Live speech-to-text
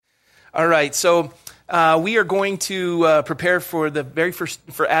All right, so we are going to prepare for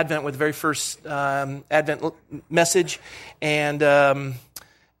Advent with the very first Advent message, and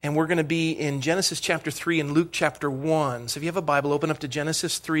we're going to be in Genesis chapter 3 and Luke chapter 1. So if you have a Bible, open up to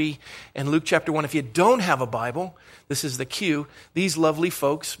Genesis 3 and Luke chapter 1. If you don't have a Bible, this is the cue. These lovely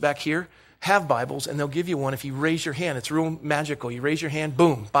folks back here have Bibles, and they'll give you one if you raise your hand. It's real magical. You raise your hand,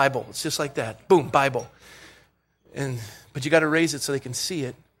 boom, Bible. It's just like that. Boom, Bible. But you got to raise it so they can see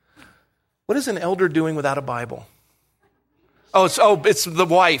it. What is an elder doing without a Bible? It's the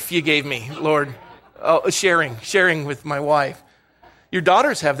wife you gave me, Lord. Oh, sharing with my wife. Your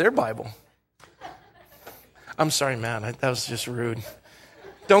daughters have their Bible. I'm sorry, man. That was just rude.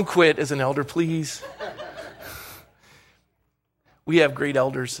 Don't quit as an elder, please. We have great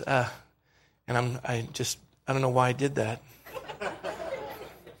elders, and I don't know why I did that.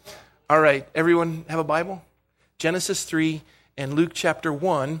 All right, everyone have a Bible? Genesis 3 and Luke chapter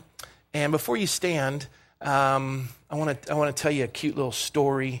 1. And before you stand, I want to tell you a cute little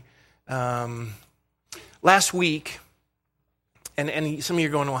story. Last week, and some of you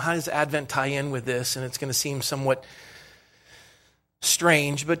are going, well, how does Advent tie in with this? And it's going to seem somewhat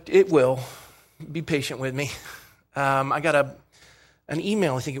strange, but it will. Be patient with me. I got an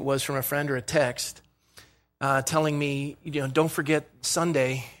email, I think it was, from a friend or a text telling me, don't forget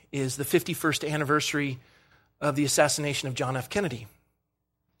Sunday is the 51st anniversary of the assassination of John F. Kennedy.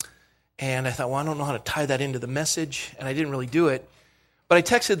 And I thought, well, I don't know how to tie that into the message, and I didn't really do it. But I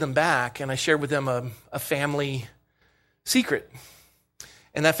texted them back, and I shared with them a family secret.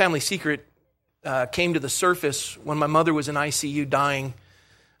 And that family secret came to the surface when my mother was in ICU dying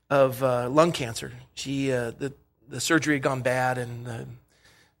of lung cancer. The surgery had gone bad, and the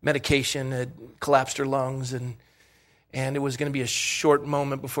medication had collapsed her lungs, and it was going to be a short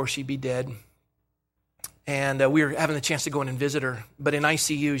moment before she'd be dead. And we were having the chance to go in and visit her. But in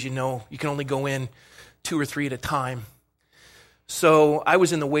ICU, as you know, you can only go in 2 or 3 at a time. So I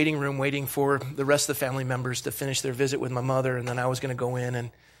was in the waiting room waiting for the rest of the family members to finish their visit with my mother, and then I was going to go in.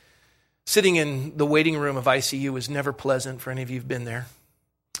 And sitting in the waiting room of ICU was never pleasant for any of you who've been there.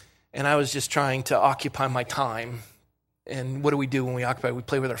 And I was just trying to occupy my time. And what do we do when we occupy? We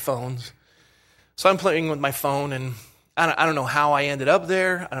play with our phones. So I'm playing with my phone, and I don't know how I ended up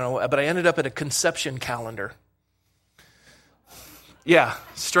there. I don't know, but I ended up at a conception calendar. Yeah,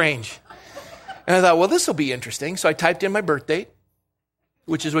 strange. And I thought, well, this will be interesting. So I typed in my birth date,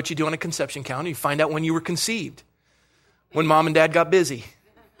 which is what you do on a conception calendar. You find out when you were conceived, when mom and dad got busy.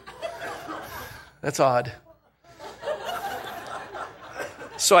 That's odd.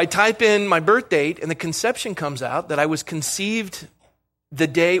 So I type in my birth date, and the conception comes out that I was conceived the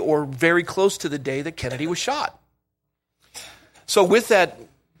day or very close to the day that Kennedy was shot. So with that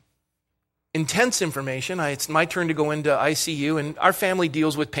intense information, it's my turn to go into ICU, and our family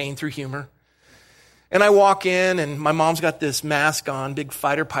deals with pain through humor. And I walk in, and my mom's got this mask on, big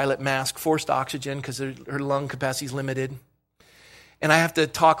fighter pilot mask, forced oxygen because her lung capacity is limited. And I have to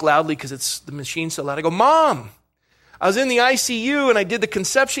talk loudly because the machine's so loud. I go, Mom, I was in the ICU, and I did the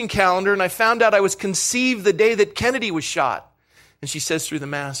conception calendar, and I found out I was conceived the day that Kennedy was shot. And she says through the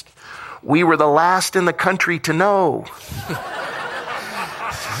mask, we were the last in the country to know.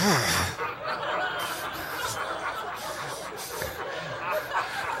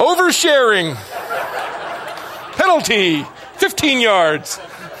 Oversharing. Penalty. 15 yards.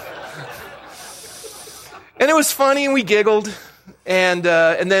 And it was funny, and we giggled. And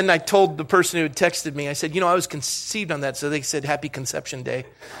then I told the person who had texted me, I said, I was conceived on that. So they said, Happy Conception Day.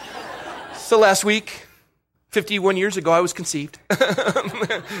 So last week, 51 years ago, I was conceived.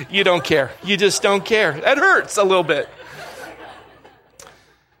 You don't care. You just don't care. That hurts a little bit.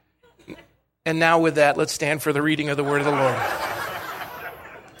 And now with that, let's stand for the reading of the word of the Lord.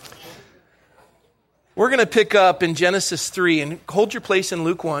 We're going to pick up in Genesis 3, and hold your place in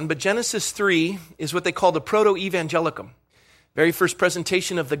Luke 1, but Genesis 3 is what they call the proto-evangelicum. Very first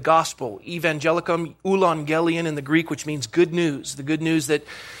presentation of the gospel. Evangelicum, eulangelion in the Greek, which means good news. The good news that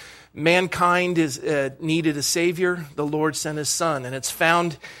mankind needed a Savior. The Lord sent His Son. And it's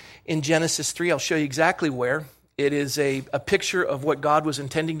found in Genesis 3. I'll show you exactly where. It is a picture of what God was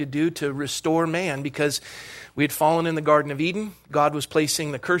intending to do to restore man, because we had fallen in the Garden of Eden. God was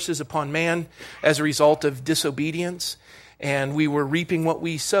placing the curses upon man as a result of disobedience, and we were reaping what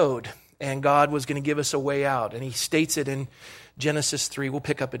we sowed, and God was going to give us a way out. And He states it in Genesis 3. We'll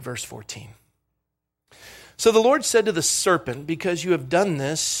pick up at verse 14. So the Lord said to the serpent, because you have done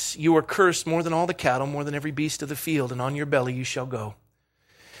this, you are cursed more than all the cattle, more than every beast of the field, and on your belly you shall go.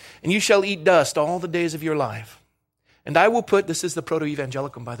 And you shall eat dust all the days of your life. And I will put, this is the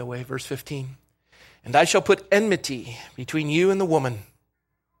proto-evangelicum, by the way, verse 15. And I shall put enmity between you and the woman,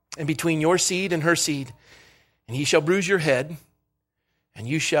 and between your seed and her seed, and he shall bruise your head, and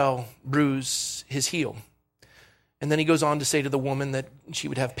you shall bruise his heel. And then he goes on to say to the woman that she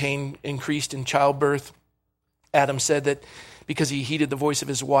would have pain increased in childbirth. Adam said that because he heeded the voice of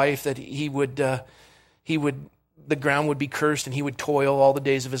his wife, that the ground would be cursed, and he would toil all the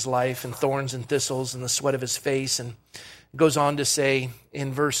days of his life, and thorns and thistles and the sweat of his face. And goes on to say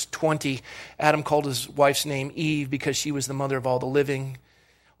in verse 20, Adam called his wife's name Eve because she was the mother of all the living.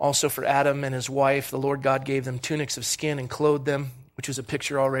 Also for Adam and his wife, the Lord God gave them tunics of skin and clothed them, which was a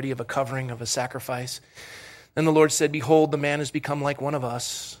picture already of a covering, of a sacrifice. Then the Lord said, behold, the man has become like one of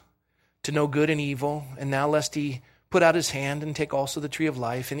us, to know good and evil. And now lest he put out his hand and take also the tree of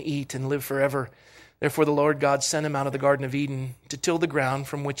life and eat and live forever. Therefore the Lord God sent him out of the Garden of Eden to till the ground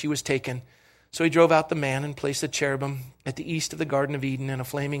from which he was taken. So he drove out the man and placed a cherubim at the east of the Garden of Eden and a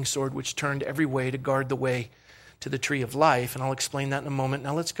flaming sword which turned every way to guard the way to the tree of life. And I'll explain that in a moment.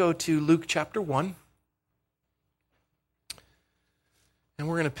 Now let's go to Luke chapter 1. And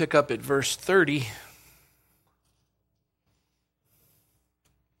we're going to pick up at verse 30.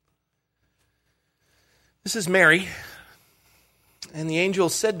 This is Mary. And the angel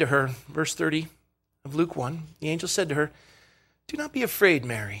said to her, verse 30 of Luke 1, the angel said to her, do not be afraid,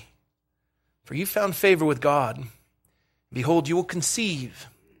 Mary, for you found favor with God. Behold, you will conceive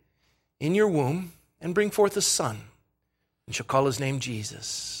in your womb and bring forth a son, and shall call his name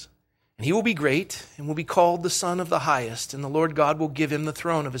Jesus. And he will be great, and will be called the Son of the Highest, and the Lord God will give him the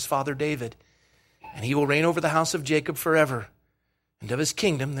throne of his father David. And he will reign over the house of Jacob forever, and of his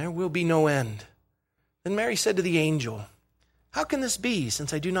kingdom there will be no end. Then Mary said to the angel, how can this be,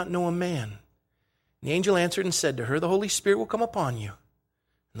 since I do not know a man? And the angel answered and said to her, the Holy Spirit will come upon you,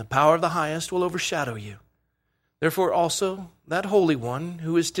 and the power of the Highest will overshadow you. Therefore also that Holy One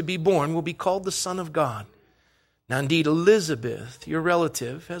who is to be born will be called the Son of God. Now indeed Elizabeth, your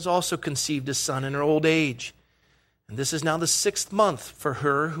relative, has also conceived a son in her old age. And this is now the 6th month for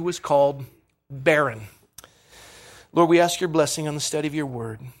her who is called barren. Lord, we ask your blessing on the study of your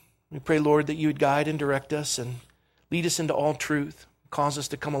word. We pray, Lord, that you would guide and direct us and lead us into all truth. Cause us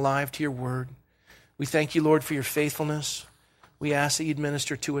to come alive to your word. We thank you, Lord, for your faithfulness. We ask that you'd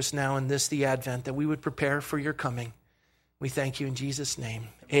minister to us now in this, the Advent, that we would prepare for your coming. We thank you in Jesus' name.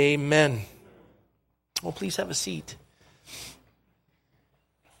 Amen. Well, please have a seat.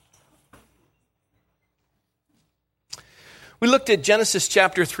 We looked at Genesis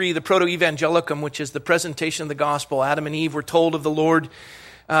chapter 3, the Proto-Evangelicum, which is the presentation of the gospel. Adam and Eve were told of the Lord,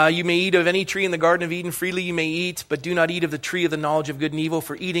 you may eat of any tree in the Garden of Eden, freely you may eat, but do not eat of the tree of the knowledge of good and evil,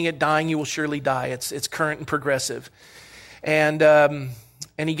 for eating it, dying, you will surely die. It's current and progressive. And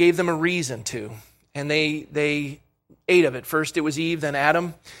he gave them a reason to. And they ate of it. First it was Eve, then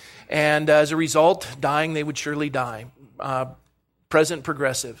Adam. And as a result, dying, they would surely die. Present,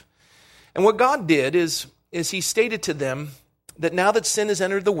 progressive. And what God did is he stated to them that now that sin has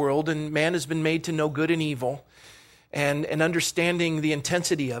entered the world and man has been made to know good and evil and understanding the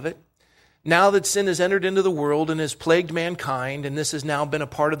intensity of it, now that sin has entered into the world and has plagued mankind, and this has now been a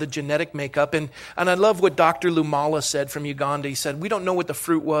part of the genetic makeup. And I love what Dr. Lumala said from Uganda. He said, we don't know what the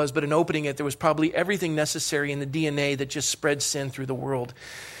fruit was, but in opening it, there was probably everything necessary in the DNA that just spread sin through the world.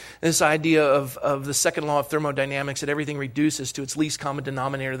 This idea of the second law of thermodynamics, that everything reduces to its least common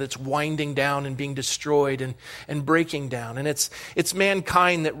denominator, that's winding down and being destroyed and breaking down. And it's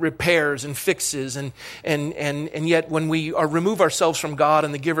mankind that repairs and fixes, and yet when we remove ourselves from God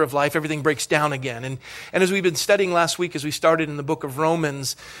and the giver of life, everything breaks down again. And as we've been studying last week, as we started in the book of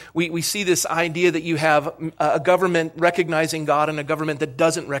Romans, we see this idea that you have a government recognizing God and a government that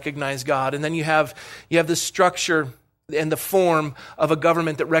doesn't recognize God. And then you have this structure and the form of a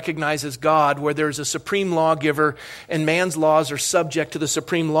government that recognizes God, where there's a supreme lawgiver and man's laws are subject to the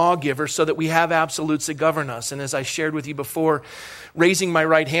supreme lawgiver, so that we have absolutes that govern us. And as I shared with you before, raising my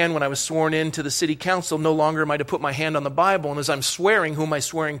right hand when I was sworn into the city council, no longer am I to put my hand on the Bible. And as I'm swearing, who am I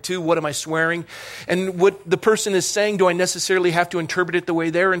swearing to? What am I swearing? And what the person is saying, do I necessarily have to interpret it the way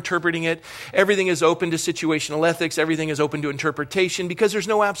they're interpreting it? Everything is open to situational ethics. Everything is open to interpretation, because there's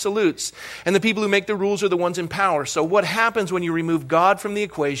no absolutes. And the people who make the rules are the ones in power. So what happens when you remove God from the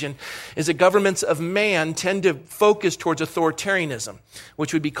equation is that governments of man tend to focus towards authoritarianism,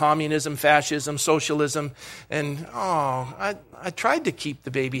 which would be communism, fascism, socialism. And, I tried to keep the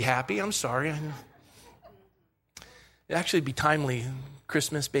baby happy. I'm sorry. It'd actually be timely.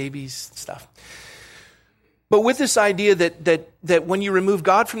 Christmas, babies, stuff. But with this idea that when you remove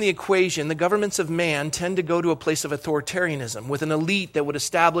God from the equation, the governments of man tend to go to a place of authoritarianism, with an elite that would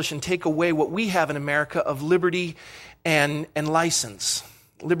establish and take away what we have in America of liberty and license.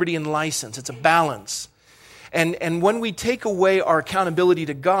 Liberty and license. It's a balance. And when we take away our accountability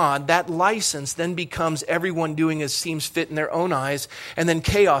to God, that license then becomes everyone doing as seems fit in their own eyes, and then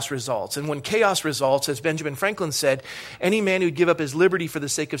chaos results. And when chaos results, as Benjamin Franklin said, any man who'd give up his liberty for the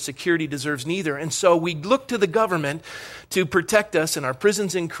sake of security deserves neither. And so we look to the government to protect us, and our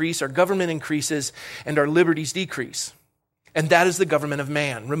prisons increase, our government increases, and our liberties decrease. And that is the government of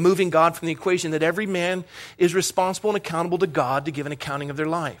man, removing God from the equation, that every man is responsible and accountable to God to give an accounting of their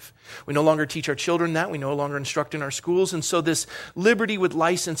life. We no longer teach our children that. We no longer instruct in our schools. And so this liberty with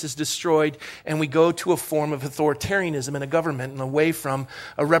license is destroyed, and we go to a form of authoritarianism in a government and away from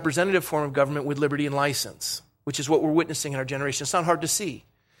a representative form of government with liberty and license, which is what we're witnessing in our generation. It's not hard to see.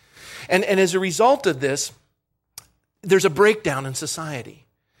 And as a result of this, there's a breakdown in society.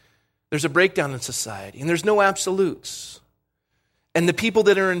 There's a breakdown in society, and there's no absolutes. And the people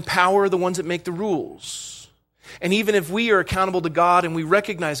that are in power are the ones that make the rules. And even if we are accountable to God and we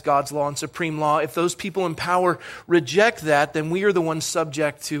recognize God's law and supreme law, if those people in power reject that, then we are the ones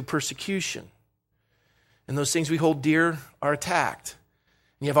subject to persecution. And those things we hold dear are attacked.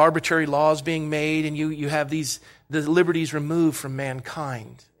 And you have arbitrary laws being made, and you have the liberties removed from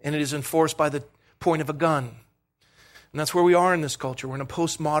mankind. And it is enforced by the point of a gun. And that's where we are in this culture. We're in a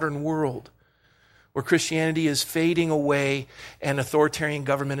postmodern world, where Christianity is fading away and authoritarian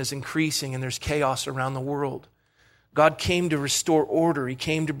government is increasing, and there's chaos around the world. God came to restore order. He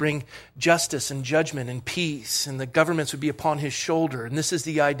came to bring justice and judgment and peace, and the governments would be upon his shoulder. And this is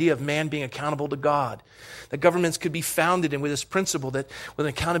the idea of man being accountable to God. That governments could be founded in with this principle that with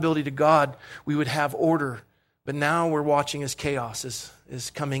accountability to God, we would have order. But now we're watching as chaos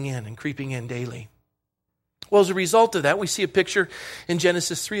is coming in and creeping in daily. Well, as a result of that, we see a picture in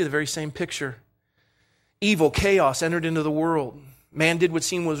Genesis 3 of the very same picture. Evil, chaos entered into the world. Man did what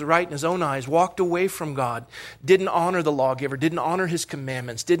seemed was right in his own eyes, walked away from God, didn't honor the lawgiver, didn't honor his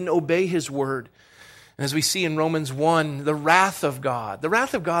commandments, didn't obey his word. And as we see in Romans 1, the wrath of God. The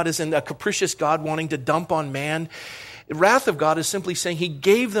wrath of God isn't a capricious God wanting to dump on man. The wrath of God is simply saying he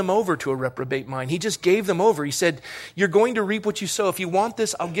gave them over to a reprobate mind. He just gave them over. He said, you're going to reap what you sow. If you want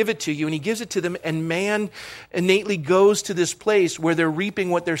this, I'll give it to you. And he gives it to them, and man innately goes to this place where they're reaping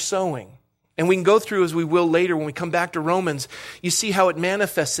what they're sowing. And we can go through, as we will later when we come back to Romans, you see how it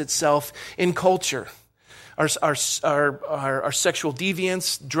manifests itself in culture. Our sexual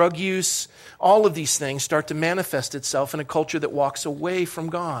deviance, drug use, all of these things start to manifest itself in a culture that walks away from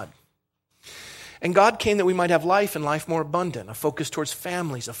God. And God came that we might have life and life more abundant, a focus towards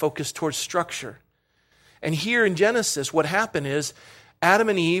families, a focus towards structure. And here in Genesis, what happened is Adam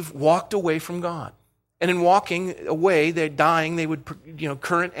and Eve walked away from God. And in walking away, they're dying, they would,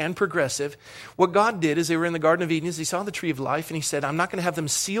 current and progressive. What God did is they were in the Garden of Eden, he saw the tree of life, and he said, I'm not going to have them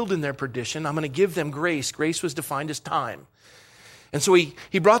sealed in their perdition. I'm going to give them grace. Grace was defined as time. And so he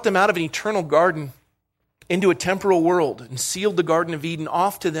brought them out of an eternal garden into a temporal world and sealed the Garden of Eden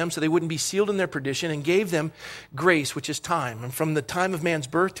off to them so they wouldn't be sealed in their perdition, and gave them grace, which is time. And from the time of man's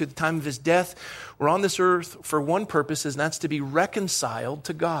birth to the time of his death, we're on this earth for one purpose, and that's to be reconciled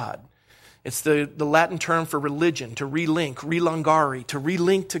to God. It's the Latin term for religion, to relink, relungare, to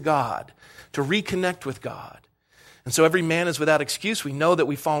relink to God, to reconnect with God. And so every man is without excuse. We know that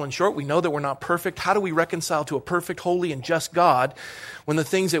we've fallen short. We know that we're not perfect. How do we reconcile to a perfect, holy, and just God when the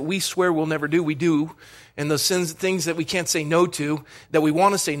things that we swear we'll never do, we do, and those things that we can't say no to, that we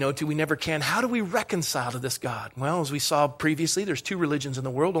want to say no to, we never can? How do we reconcile to this God? Well, as we saw previously, there's two religions in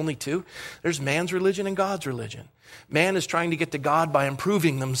the world, only two. There's man's religion and God's religion. Man is trying to get to God by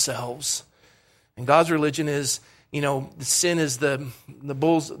improving themselves. And God's religion is, sin is the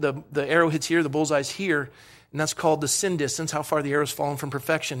arrow hits here, the bullseye's here, and that's called the sin distance, how far the arrow's fallen from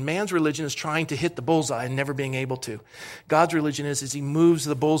perfection. Man's religion is trying to hit the bullseye and never being able to. God's religion is he moves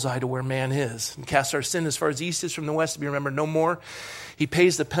the bullseye to where man is and casts our sin as far as the east is from the west to be remembered no more. He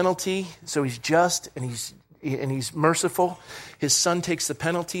pays the penalty, so he's just and he's merciful. His son takes the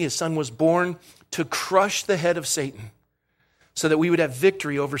penalty. His son was born to crush the head of Satan so that we would have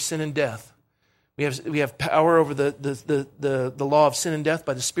victory over sin and death. We have power over the law of sin and death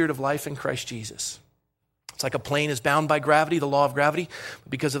by the Spirit of life in Christ Jesus. It's like a plane is bound by gravity, the law of gravity.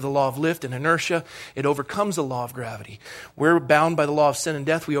 But because of the law of lift and inertia, it overcomes the law of gravity. We're bound by the law of sin and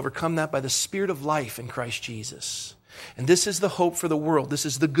death. We overcome that by the Spirit of life in Christ Jesus. And this is the hope for the world. This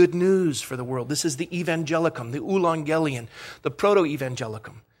is the good news for the world. This is the evangelicum, the eulangelion, the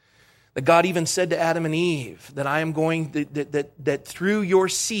proto-evangelicum. That God even said to Adam and Eve that I am going, that through your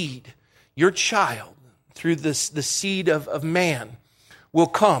seed, your child, through the seed of man, will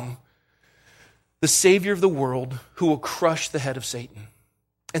come the Savior of the world who will crush the head of Satan.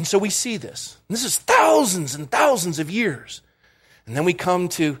 And so we see this. And this is thousands and thousands of years. And then we come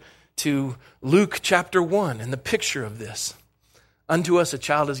to to Luke chapter 1 and the picture of this. Unto us a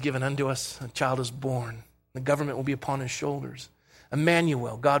child is given, unto us a child is born. The government will be upon his shoulders.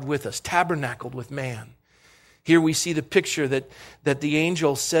 Emmanuel, God with us, tabernacled with man. Here we see the picture that the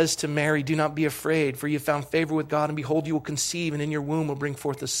angel says to Mary, do not be afraid, for you have found favor with God, and behold, you will conceive, and in your womb will bring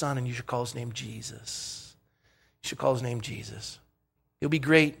forth a son, and you shall call his name Jesus. You shall call his name Jesus. He'll be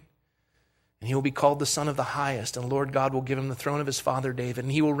great, and he will be called the Son of the Highest, and Lord God will give him the throne of his father David,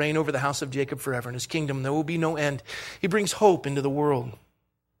 and he will reign over the house of Jacob forever, and his kingdom there will be no end. He brings hope into the world.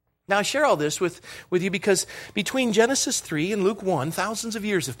 Now, I share all this with you because between Genesis 3 and Luke 1, thousands of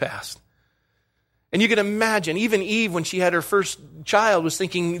years have passed. And you can imagine, even Eve, when she had her first child, was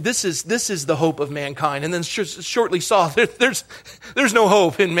thinking, this is the hope of mankind. And then shortly saw, there's no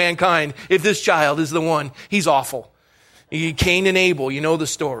hope in mankind if this child is the one. He's awful. Cain and Abel, you know the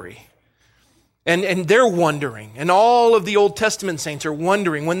story. And they're wondering, and all of the Old Testament saints are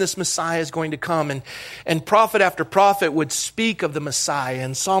wondering when this Messiah is going to come. And prophet after prophet would speak of the Messiah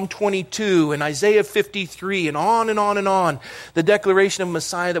in Psalm 22 and Isaiah 53 and on and on and on. The declaration of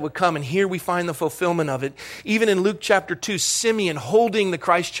Messiah that would come. And here we find the fulfillment of it. Even in Luke chapter 2, Simeon holding the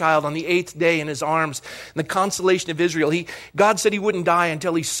Christ child on the 8th day in his arms, and the consolation of Israel. God said he wouldn't die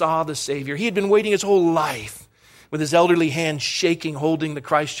until he saw the Savior. He had been waiting his whole life, with his elderly hand shaking, holding the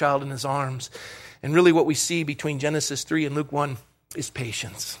Christ child in his arms. And really what we see between Genesis 3 and Luke 1 is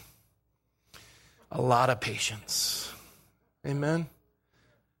patience. A lot of patience. Amen?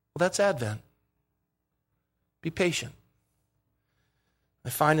 Well, that's Advent. Be patient. I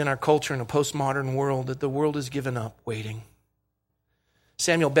find in our culture, in a postmodern world, that the world has given up waiting.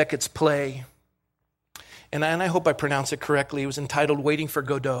 Samuel Beckett's play, and I hope I pronounce it correctly, it was entitled Waiting for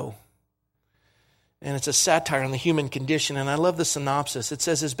Godot. And it's a satire on the human condition, and I love the synopsis. It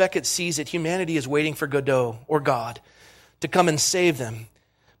says, as Beckett sees it, humanity is waiting for Godot, or God, to come and save them.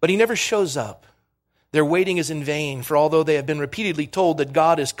 But he never shows up. Their waiting is in vain, for although they have been repeatedly told that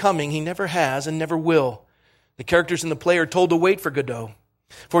God is coming, he never has and never will. The characters in the play are told to wait for Godot,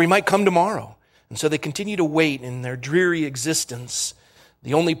 for he might come tomorrow. And so they continue to wait in their dreary existence.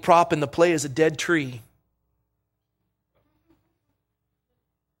 The only prop in the play is a dead tree.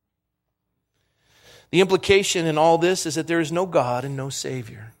 The implication in all this is that there is no God and no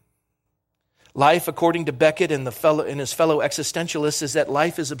Savior. Life, according to Beckett and his fellow existentialists, is that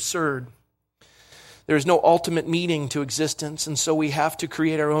life is absurd. There is no ultimate meaning to existence, and so we have to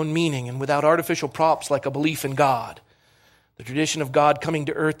create our own meaning, and without artificial props like a belief in God. The tradition of God coming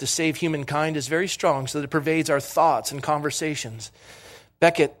to earth to save humankind is very strong, so that it pervades our thoughts and conversations.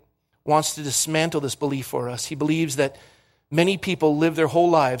 Beckett wants to dismantle this belief for us. He believes that many people live their whole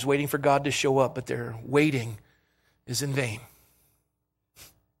lives waiting for God to show up, but their waiting is in vain.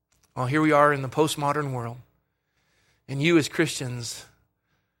 Well, here we are in the postmodern world, and you as Christians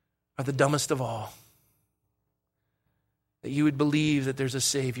are the dumbest of all. That you would believe that there's a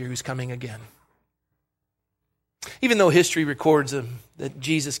Savior who's coming again. Even though history records that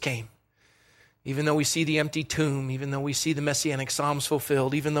Jesus came, even though we see the empty tomb, even though we see the Messianic Psalms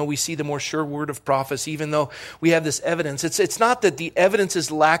fulfilled, even though we see the more sure word of prophecy, even though we have this evidence, it's not that the evidence is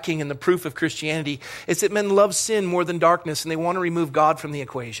lacking in the proof of Christianity. It's that men love sin more than darkness, and they want to remove God from the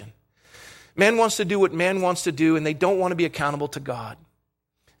equation. Man wants to do what man wants to do, and they don't want to be accountable to God.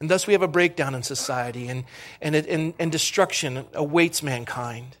 And thus we have a breakdown in society, and destruction awaits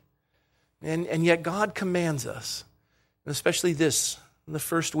mankind. And yet God commands us, and especially this, in the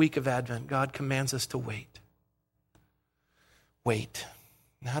first week of Advent, God commands us to wait. Wait.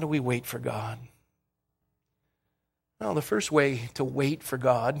 And how do we wait for God? Well, the first way to wait for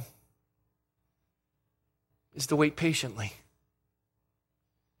God is to wait patiently.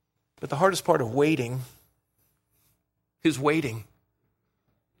 But the hardest part of waiting is waiting,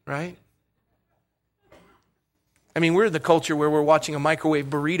 right? I mean, we're the culture where we're watching a microwave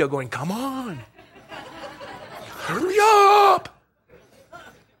burrito going, come on, hurry up.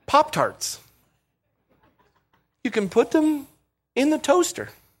 Pop-Tarts. You can put them in the toaster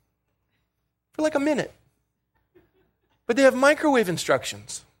for like a minute. But they have microwave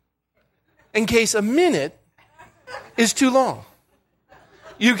instructions in case a minute is too long.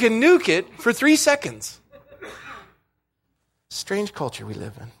 You can nuke it for 3 seconds. Strange culture we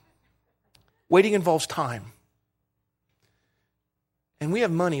live in. Waiting involves time. And we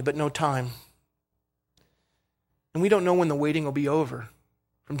have money but no time. And we don't know when the waiting will be over.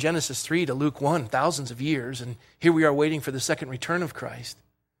 From Genesis 3 to Luke 1, thousands of years, and here we are waiting for the second return of Christ.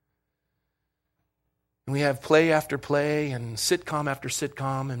 And we have play after play and sitcom after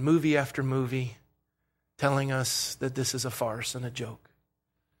sitcom and movie after movie telling us that this is a farce and a joke.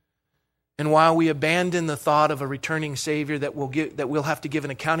 And while we abandon the thought of a returning Savior that we'll have to give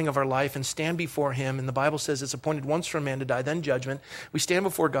an accounting of our life and stand before Him, and the Bible says it's appointed once for a man to die, then judgment. We stand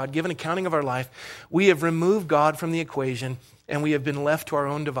before God, give an accounting of our life. We have removed God from the equation, and we have been left to our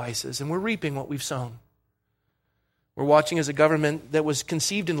own devices, and we're reaping what we've sown. We're watching as a government that was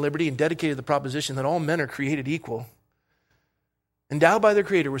conceived in liberty and dedicated to the proposition that all men are created equal, endowed by their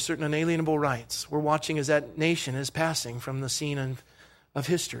Creator with certain unalienable rights. We're watching as that nation is passing from the scene of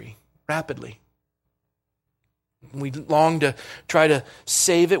history rapidly. We long to try to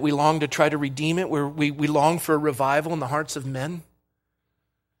save it. We long to try to redeem it. We long for a revival in the hearts of men.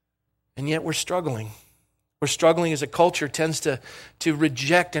 And yet we're struggling. We're struggling as a culture tends to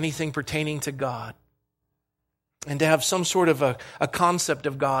reject anything pertaining to God. And to have some sort of a concept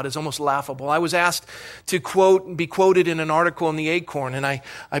of God is almost laughable. I was asked to be quoted in an article in the Acorn, and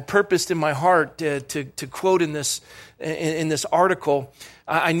I purposed in my heart to quote in this article.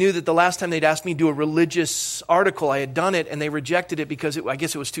 I knew that the last time they'd asked me to do a religious article, I had done it, and they rejected it because I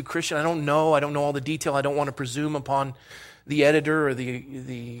guess it was too Christian. I don't know all the detail. I don't want to presume upon the editor or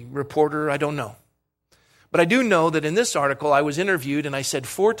the reporter. I don't know. But I do know that in this article, I was interviewed and I said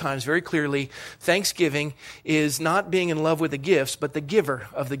 4 times very clearly, Thanksgiving is not being in love with the gifts, but the giver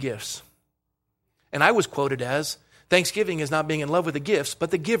of the gifts. And I was quoted as, Thanksgiving is not being in love with the gifts,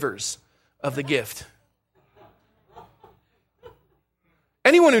 but the givers of the gift.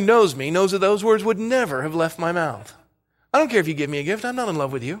 Anyone who knows me knows that those words would never have left my mouth. I don't care if you give me a gift, I'm not in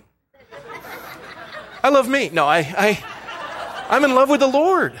love with you. I love me. No, I'm in love with the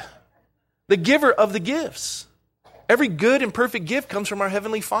Lord. The giver of the gifts. Every good and perfect gift comes from our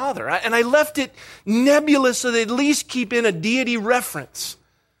Heavenly Father. And I left it nebulous so they at least keep in a deity reference.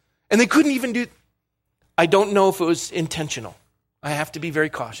 And they couldn't even do... I don't know if it was intentional. I have to be very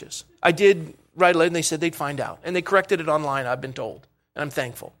cautious. I did write a letter and they said they'd find out. And they corrected it online, I've been told. And I'm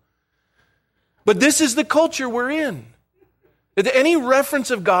thankful. But this is the culture we're in. That any reference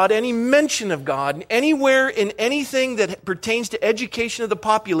of God, any mention of God, anywhere in anything that pertains to education of the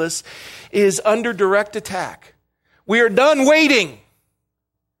populace is under direct attack. We are done waiting.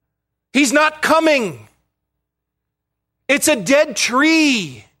 He's not coming. It's a dead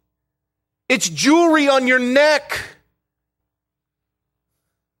tree. It's jewelry on your neck.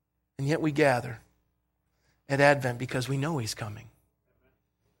 And yet we gather at Advent because we know He's coming.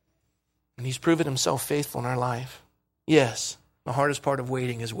 And He's proven Himself faithful in our life. Yes. The hardest part of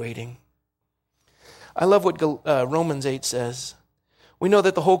waiting is waiting. I love what Romans 8 says. We know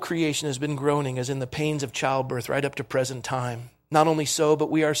that the whole creation has been groaning as in the pains of childbirth right up to present time. Not only so, but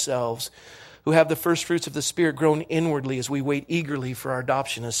we ourselves, who have the first fruits of the Spirit, groan inwardly as we wait eagerly for our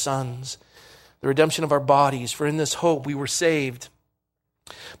adoption as sons, the redemption of our bodies. For in this hope we were saved.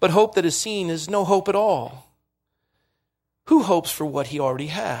 But hope that is seen is no hope at all. Who hopes for what he already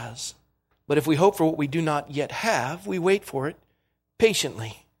has? But if we hope for what we do not yet have, we wait for it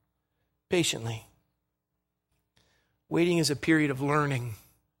patiently. Patiently. Waiting is a period of learning.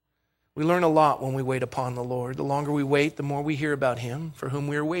 We learn a lot when we wait upon the Lord. The longer we wait, the more we hear about Him for whom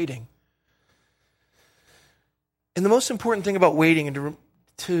we are waiting. And the most important thing about waiting and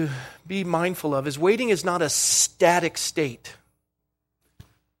to be mindful of is waiting is not a static state.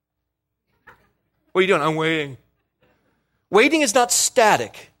 What are you doing? I'm waiting. Waiting is not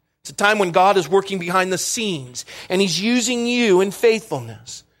static. It's a time when God is working behind the scenes and He's using you in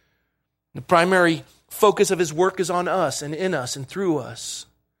faithfulness. The primary focus of His work is on us and in us and through us.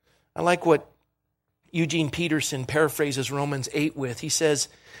 I like what Eugene Peterson paraphrases Romans 8 with. He says,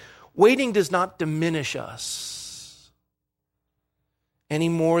 waiting does not diminish us any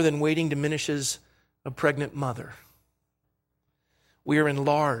more than waiting diminishes a pregnant mother. We are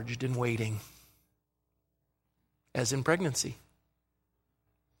enlarged in waiting, as in pregnancy.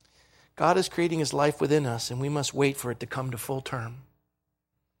 God is creating His life within us, and we must wait for it to come to full term.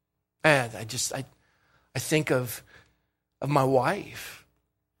 And I think of my wife.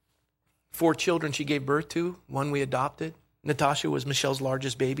 4 children she gave birth to, 1 we adopted. Natasha was Michelle's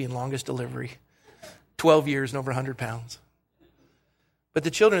largest baby and longest delivery. 12 years and over 100 pounds. But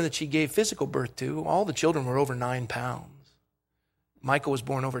the children that she gave physical birth to, all the children were over 9 pounds. Michael was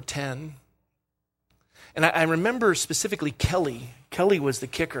born over 10. And I remember specifically Kelly. Kelly was the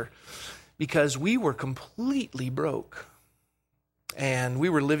kicker because we were completely broke. And we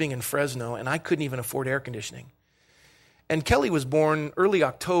were living in Fresno, and I couldn't even afford air conditioning. And Kelly was born early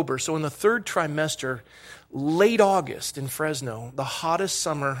October, so in the 3rd trimester, late August in Fresno, the hottest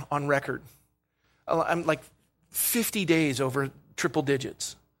summer on record. I'm like 50 days over triple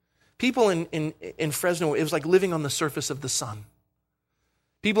digits. People in Fresno, it was like living on the surface of the sun.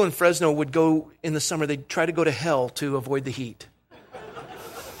 People in Fresno would go in the summer, they'd try to go to hell to avoid the heat.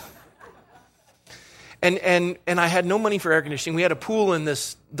 And I had no money for air conditioning. We had a pool in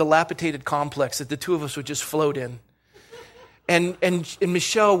this dilapidated complex that the two of us would just float in. And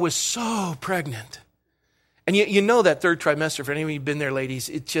Michelle was so pregnant. And you know that third trimester, for any of you who've been there, ladies,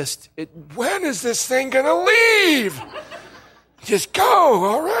 when is this thing going to leave? Just go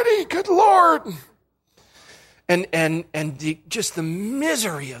already, good Lord. And just the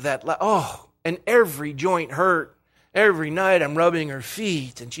misery of that. And every joint hurt. Every night I'm rubbing her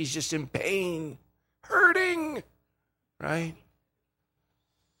feet and she's just in pain, hurting, right?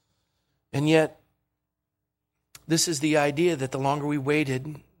 And yet, this is the idea that the longer we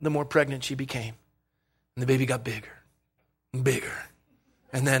waited, the more pregnant she became. And the baby got bigger and bigger.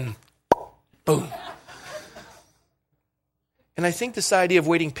 And then, boom. And I think this idea of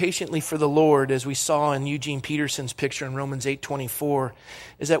waiting patiently for the Lord, as we saw in Eugene Peterson's picture in Romans 8:24,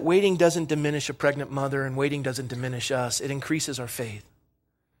 is that waiting doesn't diminish a pregnant mother and waiting doesn't diminish us. It increases our faith.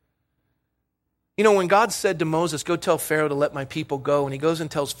 You know, when God said to Moses, go tell Pharaoh to let my people go, and he goes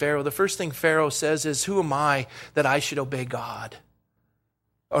and tells Pharaoh, the first thing Pharaoh says is, who am I that I should obey God?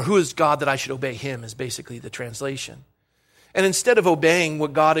 Or who is God that I should obey him is basically the translation. And instead of obeying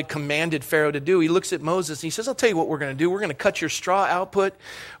what God had commanded Pharaoh to do, he looks at Moses and he says, I'll tell you what we're going to do. We're going to cut your straw output,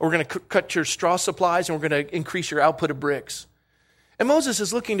 or we're going to cut your straw supplies, and we're going to increase your output of bricks. And Moses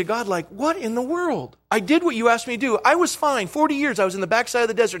is looking to God like, what in the world? I did what you asked me to do. I was fine. 40 years I was in the backside of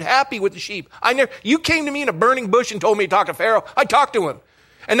the desert, happy with the sheep. You came to me in a burning bush and told me to talk to Pharaoh. I talked to him.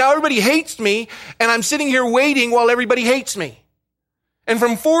 And now everybody hates me, and I'm sitting here waiting while everybody hates me. And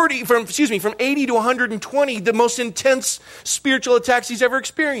from 80 to 120, the most intense spiritual attacks he's ever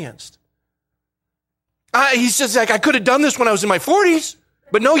experienced. He's just like, I could have done this when I was in my 40s,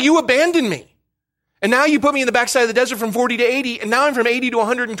 but no, you abandoned me. And now you put me in the backside of the desert from 40 to 80, and now I'm from 80 to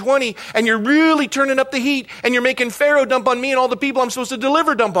 120, and you're really turning up the heat, and you're making Pharaoh dump on me and all the people I'm supposed to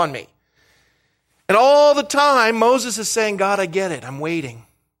deliver dump on me. And all the time, Moses is saying, God, I get it. I'm waiting.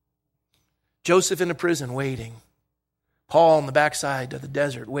 Joseph in the prison, waiting. Paul in the backside of the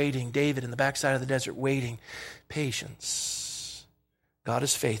desert, waiting. David in the backside of the desert, waiting. Patience. God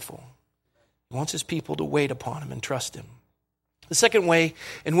is faithful. He wants his people to wait upon him and trust him. The second way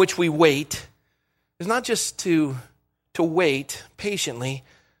in which we wait is not just to wait patiently,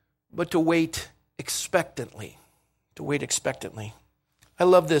 but to wait expectantly. To wait expectantly. I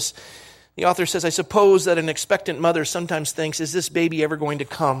love this. The author says, I suppose that an expectant mother sometimes thinks, is this baby ever going to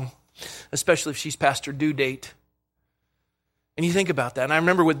come? Especially if she's past her due date. And you think about that. And I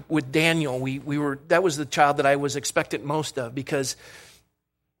remember with Daniel, that was the child that I was expectant most of, because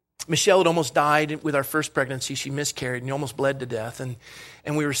Michelle had almost died with our first pregnancy. She miscarried and almost bled to death. And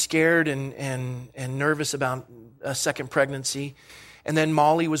we were scared and nervous about a second pregnancy. And then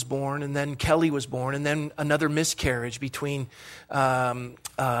Molly was born, and then Kelly was born, and then another miscarriage between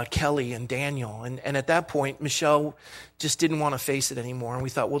Kelly and Daniel. And at that point, Michelle just didn't want to face it anymore. And we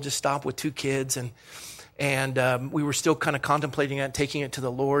thought, we'll just stop with 2 kids. And we were still kind of contemplating it, taking it to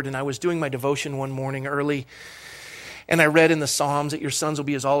the Lord. And I was doing my devotion one morning early, and I read in the Psalms that your sons will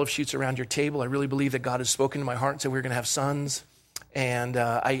be as olive shoots around your table. I really believe that God has spoken to my heart and said we're going to have sons. And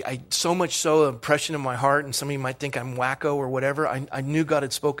I so much so, an impression in my heart, and some of you might think I'm wacko or whatever. I knew God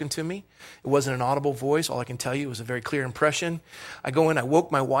had spoken to me. It wasn't an audible voice. All I can tell you, it was a very clear impression. I go in, I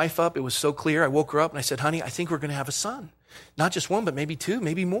woke my wife up. It was so clear. I woke her up and I said, honey, I think we're going to have a son. Not just one, but maybe 2,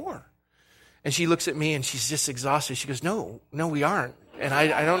 maybe more. And she looks at me and she's just exhausted. She goes, no, we aren't. And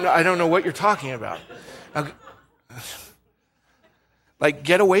I don't know what you're talking about. Like,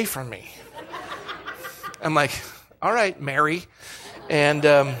 get away from me. I'm like, all right, Mary. And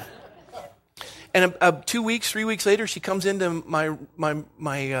 2 weeks, 3 weeks later, she comes into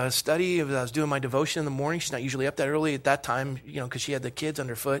my study. I was doing my devotion in the morning. She's not usually up that early at that time, because she had the kids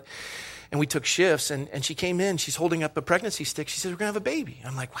underfoot. And we took shifts, and she came in. She's holding up a pregnancy stick. She says, we're going to have a baby.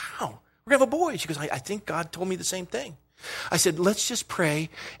 I'm like, wow. We're going to have a boy. She goes, I think God told me the same thing. I said, let's just pray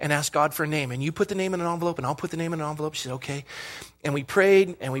and ask God for a name. And you put the name in an envelope, and I'll put the name in an envelope. She said, okay. And we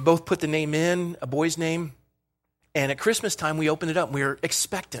prayed, and we both put the name in, a boy's name. And at Christmas time, we opened it up, and we were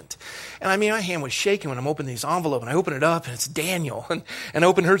expectant. And I mean, my hand was shaking when I'm opening this envelope, and I open it up, and it's Daniel. And I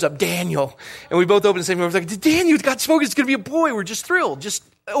open hers up, Daniel. And we both opened the same one. I was like, Daniel, God spoke, it's going to be a boy. We're just thrilled, just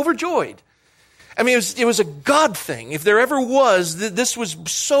overjoyed. I mean, it was a God thing. If there ever was, this was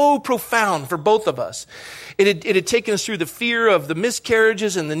so profound for both of us. It had taken us through the fear of the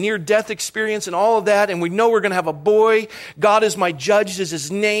miscarriages and the near-death experience and all of that, and we know we're going to have a boy. God is my judge, is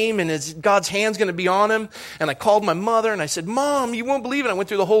his name, and God's hand's going to be on him. And I called my mother, and I said, Mom, you won't believe it. I went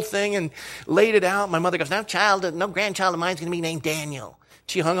through the whole thing and laid it out. My mother goes, no grandchild of mine is going to be named Daniel.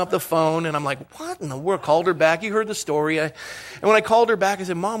 She hung up the phone, and I'm like, what in the world? Called her back. You heard the story. And when I called her back, I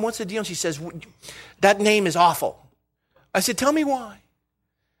said, Mom, what's the deal? And she says, that name is awful. I said, tell me why.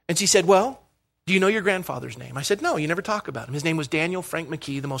 And she said, well, do you know your grandfather's name? I said, no, you never talk about him. His name was Daniel Frank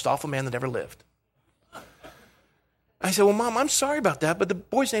McKee, the most awful man that ever lived. I said, well, Mom, I'm sorry about that, but the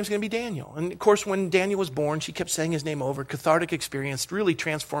boy's name's going to be Daniel. And, of course, when Daniel was born, she kept saying his name over. Cathartic experience really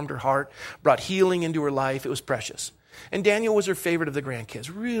transformed her heart, brought healing into her life. It was precious. And Daniel was her favorite of the grandkids.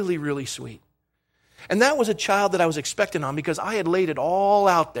 Really, really sweet. And that was a child that I was expecting on because I had laid it all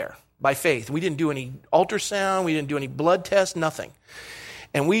out there by faith. We didn't do any ultrasound. We didn't do any blood tests, nothing.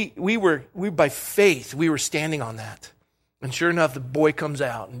 And we by faith, we were standing on that. And sure enough, the boy comes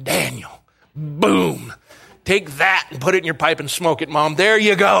out, and Daniel, boom. Take that and put it in your pipe and smoke it, Mom. There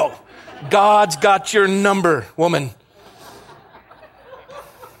you go. God's got your number, woman.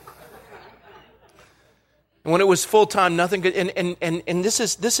 And when it was full time, nothing could. And this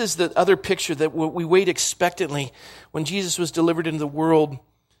is the other picture that we wait expectantly. When Jesus was delivered into the world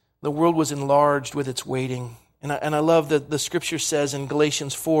was enlarged with its waiting. And I love that the scripture says in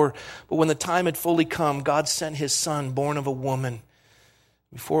Galatians 4, but when the time had fully come, God sent his son, born of a woman.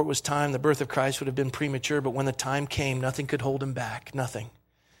 Before it was time, the birth of Christ would have been premature, but when the time came, nothing could hold him back, nothing.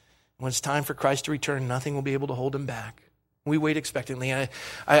 When it's time for Christ to return, nothing will be able to hold him back. We wait expectantly.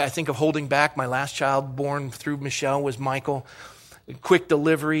 I think of holding back. My last child born through Michelle was Michael. Quick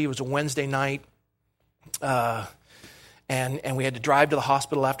delivery. It was a Wednesday night. And we had to drive to the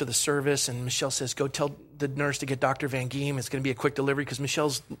hospital after the service, and Michelle says, go tell the nurse to get Dr. Van Giem. It's going to be a quick delivery because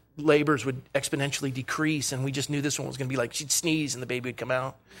Michelle's labors would exponentially decrease, and we just knew this one was going to be like she'd sneeze and the baby would come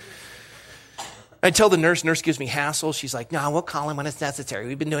out. I tell the nurse gives me hassle. She's like, no, we'll call him when it's necessary.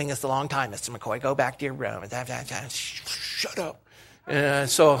 We've been doing this a long time, Mr. McCoy. Go back to your room. Shut up.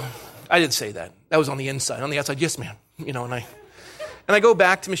 So I didn't say that. That was on the inside. On the outside, yes, ma'am. And I go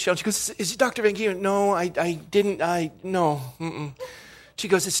back to Michelle. She goes, is it Dr. Van Giem? No, I didn't. No. Mm-mm. She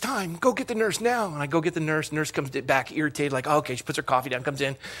goes, it's time. Go get the nurse now. And I go get the nurse. Nurse comes back irritated, like, oh, okay. She puts her coffee down, comes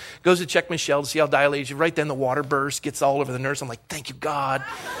in, goes to check Michelle to see how dilated she is. Right then the water bursts, gets all over the nurse. I'm like, thank you, God.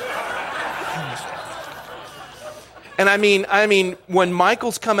 And I mean, when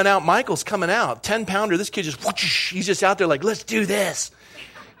Michael's coming out, 10-pounder. This kid just, whoosh, he's just out there like, let's do this.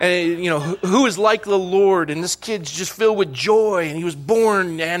 And, who is like the Lord? And this kid's just filled with joy. And he was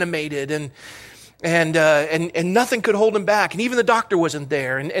born animated, and nothing could hold him back. And even the doctor wasn't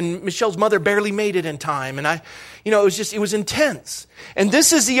there. And Michelle's mother barely made it in time. And it was intense. And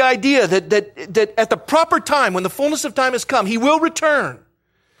this is the idea that at the proper time, when the fullness of time has come, he will return.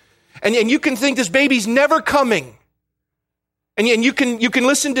 And you can think this baby's never coming. And you can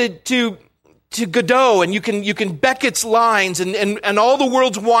listen to Godot, and you can Beckett's lines and all the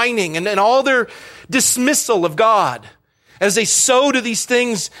world's whining and all their dismissal of God as they sow to these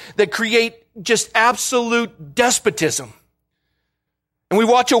things that create just absolute despotism. And we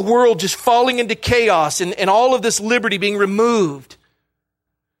watch a world just falling into chaos and all of this liberty being removed.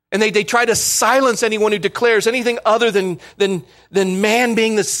 And they try to silence anyone who declares anything other than man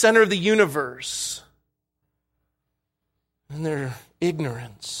being the center of the universe. And their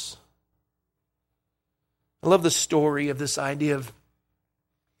ignorance. I love the story of this idea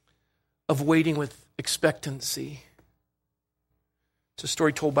of waiting with expectancy. It's a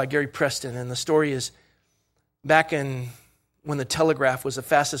story told by Gary Preston, and the story is back in when the telegraph was the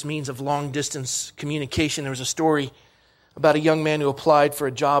fastest means of long-distance communication. There was a story about a young man who applied for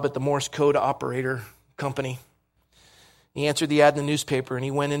a job at the Morse code operator company. He answered the ad in the newspaper, and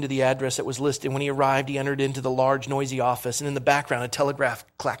he went into the address that was listed. When he arrived, he entered into the large, noisy office, and in the background, a telegraph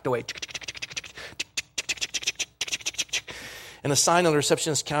clacked away. And a sign on the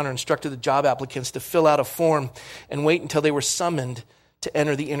receptionist's counter instructed the job applicants to fill out a form and wait until they were summoned to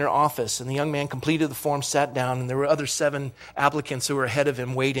enter the inner office. And the young man completed the form, sat down, and there were other 7 applicants who were ahead of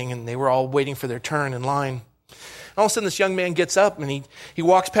him waiting, and they were all waiting for their turn in line. All of a sudden, this young man gets up, and he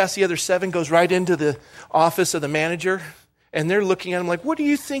walks past the other 7, goes right into the office of the manager, and they're looking at him like, what do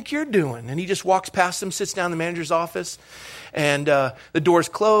you think you're doing? And he just walks past them, sits down in the manager's office, and the doors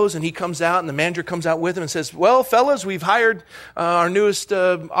close, and he comes out, and the manager comes out with him and says, well, fellas, we've hired our newest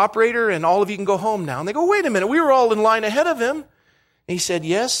operator, and all of you can go home now. And they go, wait a minute, we were all in line ahead of him. And he said,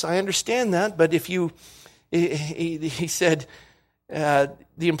 yes, I understand that, but if you, he said, the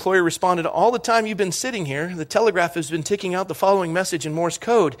employer responded, all the time you've been sitting here, the telegraph has been ticking out the following message in Morse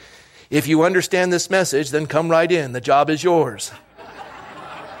code. If you understand this message, then come right in. The job is yours.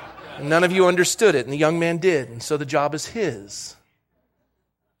 And none of you understood it, and the young man did, and so the job is his.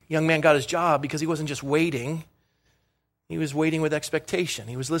 The young man got his job because he wasn't just waiting. He was waiting with expectation.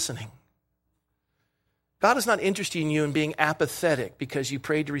 He was listening. God is not interested in you in being apathetic because you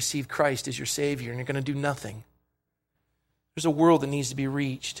prayed to receive Christ as your Savior and you're going to do nothing. There's a world that needs to be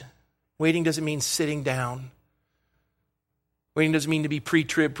reached. Waiting doesn't mean sitting down. Waiting doesn't mean to be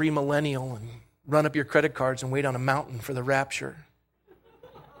pre-trib, pre-millennial and run up your credit cards and wait on a mountain for the rapture.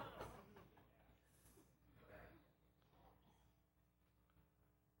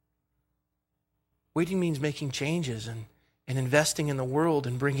 Waiting means making changes and investing in the world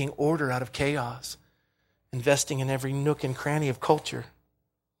and bringing order out of chaos. Investing in every nook and cranny of culture.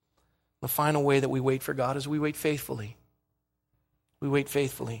 The final way that we wait for God is we wait faithfully. We wait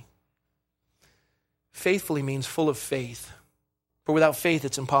faithfully. Faithfully means full of faith. For without faith,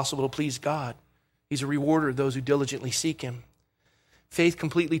 it's impossible to please God. He's a rewarder of those who diligently seek Him. Faith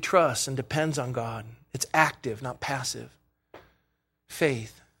completely trusts and depends on God. It's active, not passive.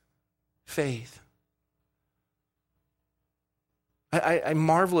 Faith. Faith. I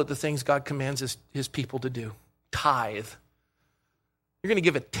marvel at the things God commands His people to do. Tithe. You're going to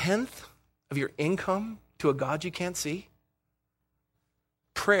give 1/10 of your income to a God you can't see?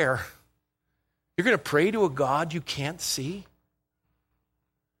 Prayer. You're going to pray to a God you can't see?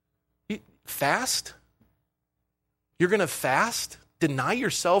 Fast? You're going to fast? Deny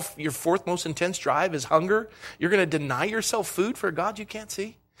yourself your fourth most intense drive is hunger? You're going to deny yourself food for a God you can't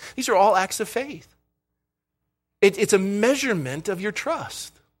see? These are all acts of faith. It's a measurement of your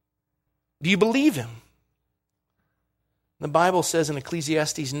trust. Do you believe Him? The Bible says in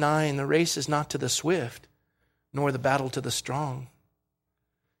Ecclesiastes 9, the race is not to the swift, nor the battle to the strong.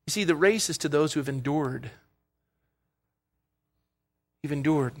 You see, the race is to those who have endured. You've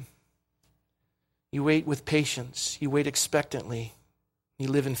endured. You wait with patience. You wait expectantly. You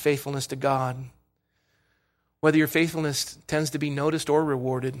live in faithfulness to God. Whether your faithfulness tends to be noticed or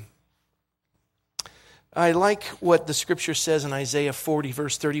rewarded. I like what the scripture says in Isaiah 40,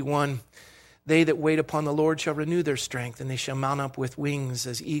 verse 31. They that wait upon the Lord shall renew their strength, and they shall mount up with wings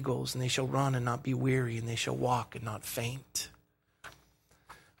as eagles, and they shall run and not be weary, and they shall walk and not faint.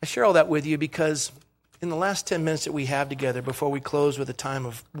 I share all that with you because in the last 10 minutes that we have together before we close with a time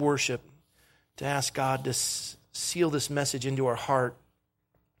of worship, to ask God to seal this message into our heart,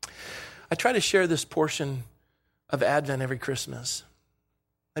 I try to share this portion of Advent every Christmas.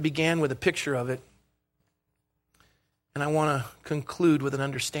 I began with a picture of it, and I want to conclude with an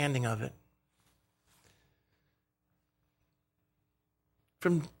understanding of it.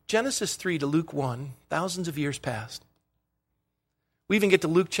 From Genesis 3 to Luke 1, thousands of years passed. We even get to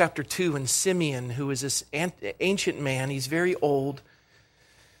Luke chapter 2, and Simeon, who is this ancient man, he's very old,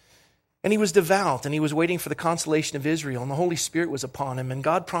 and he was devout, and he was waiting for the consolation of Israel, and the Holy Spirit was upon him, and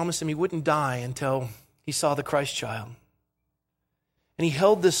God promised him he wouldn't die until he saw the Christ child. And he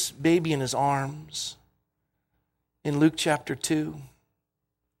held this baby in his arms in Luke chapter 2.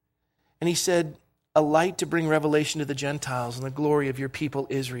 And he said, a light to bring revelation to the Gentiles and the glory of your people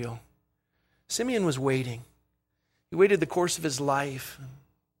Israel. Simeon was waiting. He waited the course of his life,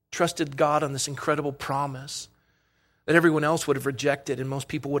 trusted God on this incredible promise that everyone else would have rejected and most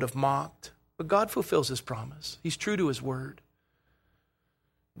people would have mocked. But God fulfills His promise. He's true to His word.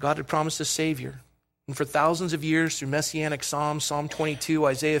 God had promised a Savior. And for thousands of years, through Messianic Psalms, Psalm 22,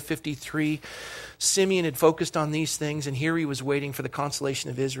 Isaiah 53, Simeon had focused on these things, and here he was waiting for the consolation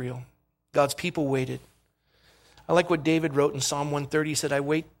of Israel. God's people waited. I like what David wrote in Psalm 130. He said, I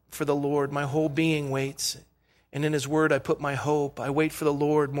wait for the Lord, my whole being waits. And in His word I put my hope. I wait for the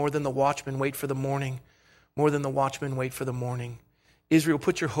Lord more than the watchmen wait for the morning, more than the watchmen wait for the morning. Israel,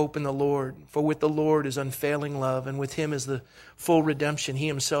 put your hope in the Lord, for with the Lord is unfailing love, and with Him is the full redemption. He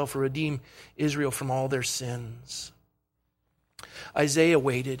Himself will redeem Israel from all their sins. Isaiah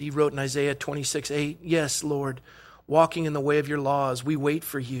waited. He wrote in Isaiah 26:8, yes, Lord, walking in the way of your laws, we wait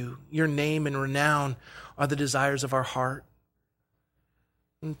for you. Your name and renown are the desires of our heart.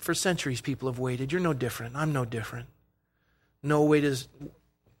 And for centuries, people have waited. You're no different. I'm no different. Noah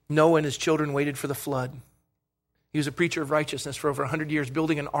and his children waited for the flood. He was a preacher of righteousness for over 100 years,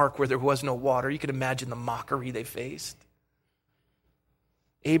 building an ark where there was no water. You can imagine the mockery they faced.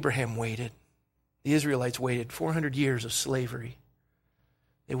 Abraham waited. The Israelites waited 400 years of slavery.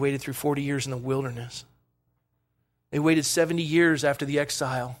 They waited through 40 years in the wilderness. They waited 70 years after the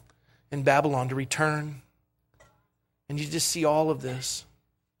exile in Babylon to return. And you just see all of this.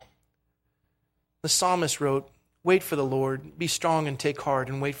 The psalmist wrote, wait for the Lord, be strong and take heart,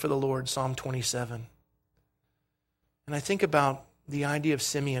 and wait for the Lord, Psalm 27. And I think about the idea of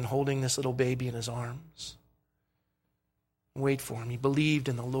Simeon holding this little baby in his arms. Wait for him. He believed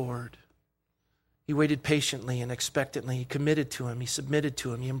in the Lord. He waited patiently and expectantly. He committed to Him. He submitted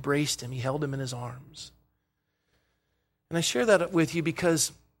to Him. He embraced Him. He held Him in His arms. And I share that with you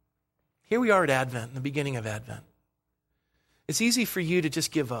because here we are at Advent, the beginning of Advent. It's easy for you to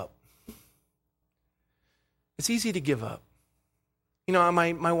just give up. It's easy to give up. You know,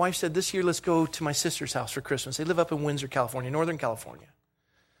 my wife said this year, let's go to my sister's house for Christmas. They live up in Windsor, California, Northern California.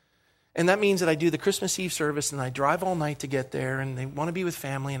 And that means that I do the Christmas Eve service and I drive all night to get there, and they want to be with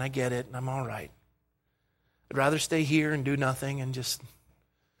family, and I get it, and I'm all right. I'd rather stay here and do nothing and just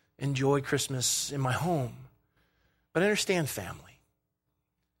enjoy Christmas in my home. But I understand family.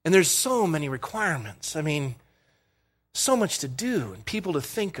 And there's so many requirements. I mean, so much to do and people to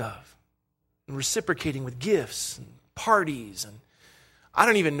think of, and reciprocating with gifts and parties. And I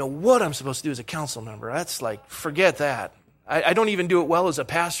don't even know what I'm supposed to do as a council member. That's like, forget that. I don't even do it well as a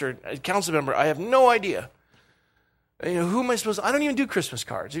pastor. A council member, I have no idea. You know, who am I supposed to? I don't even do Christmas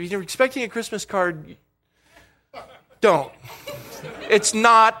cards. If you're expecting a Christmas card, don't. It's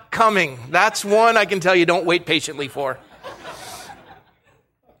not coming. That's one I can tell you, don't wait patiently for.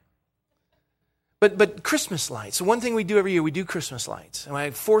 But Christmas lights. So one thing we do every year, we do Christmas lights. And I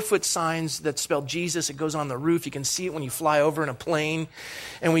have 4-foot signs that spell Jesus. It goes on the roof. You can see it when you fly over in a plane.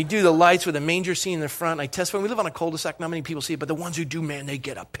 And we do the lights with a manger scene in the front. And I testify. We live on a cul-de-sac. Not many people see it. But the ones who do, man, they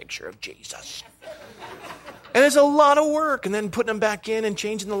get a picture of Jesus. And it's a lot of work. And then putting them back in and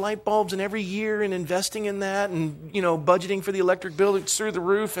changing the light bulbs and every year and investing in that. And, you know, budgeting for the electric bill that's through the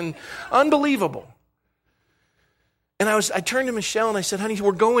roof. And unbelievable. And I turned to Michelle and I said, honey,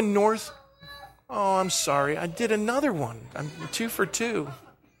 we're going north. Oh, I'm sorry. I did another one. I'm 2 for 2.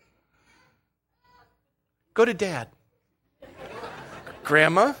 Go to Dad.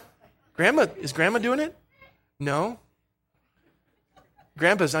 Grandma? Is Grandma doing it? No.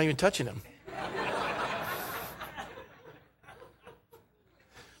 Grandpa's not even touching him.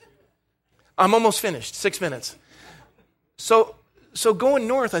 I'm almost finished. 6 minutes. So going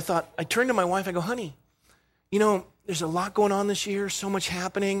north, I turned to my wife. I go, honey, you know, there's a lot going on this year, so much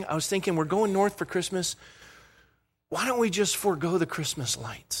happening. I was thinking, we're going north for Christmas. Why don't we just forego the Christmas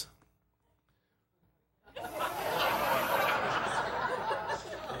lights?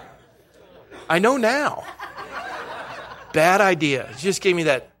 I know now. Bad idea. She just gave me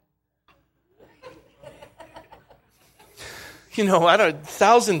that, you know,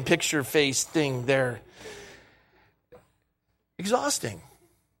 1,000 picture face thing there. Exhausting.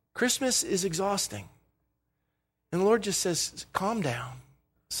 Christmas is exhausting. And the Lord just says, calm down.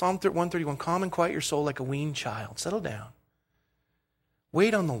 Psalm 131, calm and quiet your soul like a weaned child. Settle down.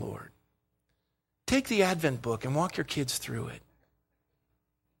 Wait on the Lord. Take the Advent book and walk your kids through it.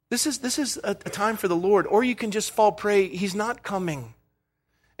 This is a time for the Lord. Or you can just fall prey. He's not coming.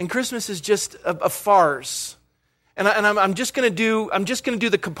 And Christmas is just a farce. And I'm just going to do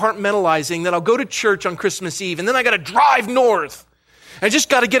the compartmentalizing that I'll go to church on Christmas Eve and then I got to drive north. I just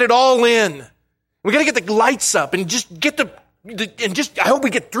got to get it all in. We got to get the lights up and just get I hope we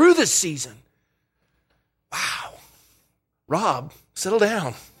get through this season. Wow. Rob, settle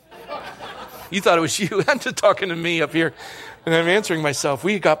down. You thought it was you. I'm just talking to me up here and I'm answering myself.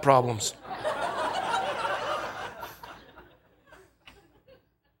 We got problems.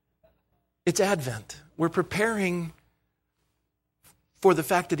 It's Advent. We're preparing for the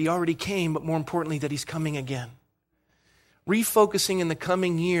fact that he already came, but more importantly, that he's coming again. Refocusing in the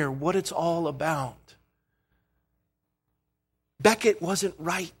coming year what it's all about. Becket wasn't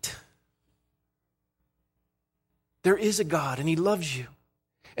right. There is a God and he loves you.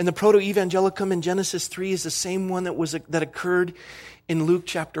 And the proto-evangelicum in Genesis 3 is the same one that occurred in Luke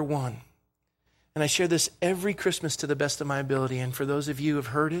chapter 1. And I share this every Christmas to the best of my ability. And for those of you who have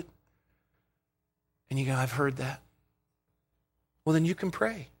heard it, and you go, I've heard that. Well, then you can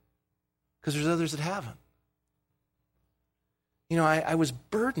pray. Because there's others that haven't. You know, I was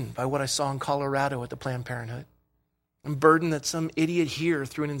burdened by what I saw in Colorado at the Planned Parenthood. I'm burdened that some idiot here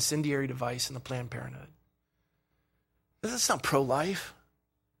threw an incendiary device in the Planned Parenthood. That's not pro-life.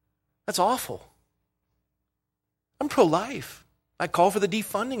 That's awful. I'm pro-life. I call for the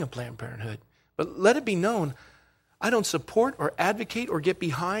defunding of Planned Parenthood. But let it be known, I don't support or advocate or get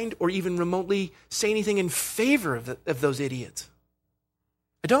behind or even remotely say anything in favor of those idiots.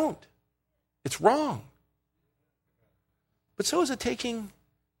 I don't. It's wrong. But so is the taking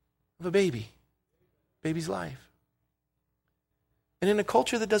of a baby's life. And in a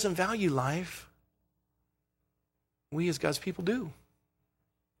culture that doesn't value life, we as God's people do.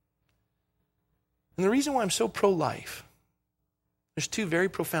 And the reason why I'm so pro-life, there's two very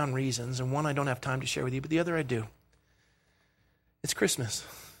profound reasons, and one I don't have time to share with you, but the other I do. It's Christmas.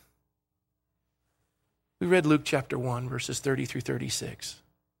 We read Luke chapter 1, verses 30 through 36.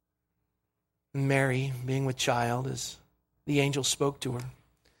 And Mary, being with child, as the angel spoke to her.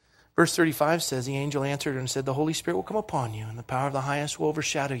 Verse 35 says, the angel answered her and said, the Holy Spirit will come upon you, and the power of the highest will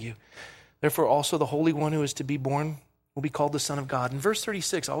overshadow you. Therefore also the Holy One who is to be born will be called the Son of God. And verse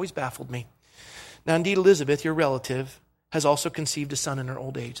 36 always baffled me. Now indeed Elizabeth, your relative, has also conceived a son in her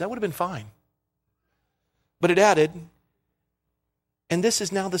old age. That would have been fine. But it added, and this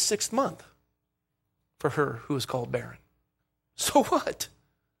is now the 6th month for her who is called barren. So what?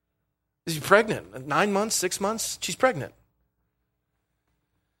 Is she pregnant? 9 months, 6 months? She's pregnant.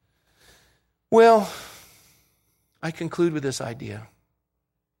 Well, I conclude with this idea.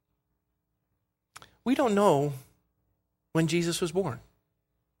 We don't know when Jesus was born.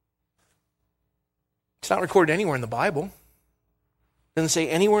 It's not recorded anywhere in the Bible. It doesn't say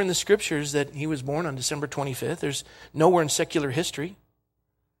anywhere in the scriptures that he was born on December 25th. There's nowhere in secular history.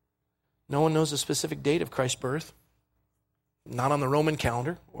 No one knows the specific date of Christ's birth. Not on the Roman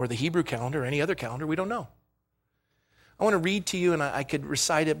calendar or the Hebrew calendar or any other calendar. We don't know. I want to read to you, and I could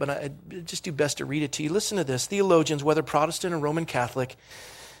recite it, but I'd just do best to read it to you. Listen to this. Theologians, whether Protestant or Roman Catholic,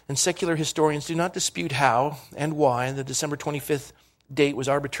 and secular historians do not dispute how and why the December 25th date was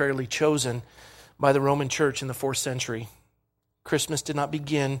arbitrarily chosen by the Roman Church in the 4th century. Christmas did not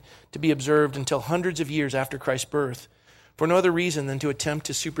begin to be observed until hundreds of years after Christ's birth, for no other reason than to attempt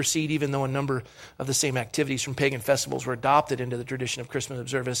to supersede, even though a number of the same activities from pagan festivals were adopted into the tradition of Christmas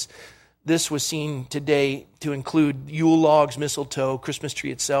observance. This was seen today to include Yule logs, mistletoe, Christmas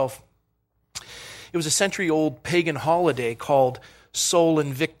tree itself. It was a century-old pagan holiday called Sol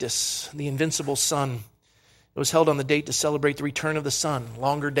Invictus, the invincible sun. It was held on the date to celebrate the return of the sun,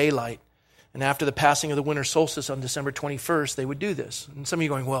 longer daylight. And after the passing of the winter solstice on December 21st, they would do this. And some of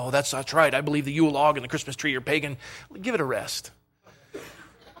you are going, well, that's right. I believe the Yule log and the Christmas tree are pagan. Give it a rest.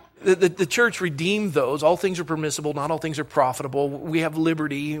 The church redeemed those. All things are permissible. Not all things are profitable. We have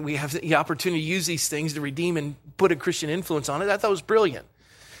liberty. We have the opportunity to use these things to redeem and put a Christian influence on it. I thought it was brilliant.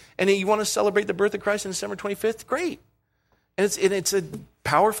 And you want to celebrate the birth of Christ on December 25th? Great. And it's a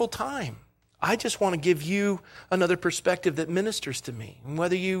powerful time. I just want to give you another perspective that ministers to me. And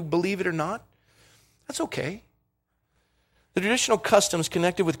whether you believe it or not, that's okay. The traditional customs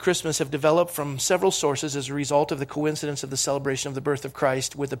connected with Christmas have developed from several sources as a result of the coincidence of the celebration of the birth of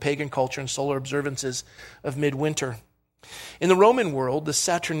Christ with the pagan culture and solar observances of midwinter. In the Roman world, the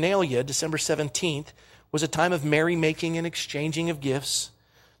Saturnalia, December 17th, was a time of merrymaking and exchanging of gifts.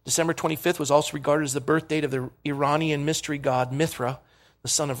 December 25th was also regarded as the birth date of the Iranian mystery god Mithra, the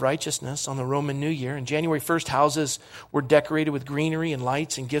son of righteousness, on the Roman New Year. And January 1st, houses were decorated with greenery and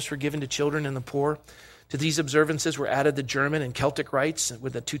lights, and gifts were given to children and the poor. To these observances were added the German and Celtic rites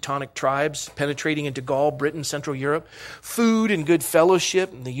with the Teutonic tribes penetrating into Gaul, Britain, Central Europe. Food and good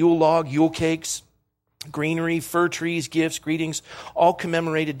fellowship, and the Yule log, Yule cakes, greenery, fir trees, gifts, greetings, all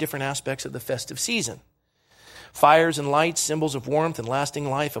commemorated different aspects of the festive season. Fires and lights, symbols of warmth and lasting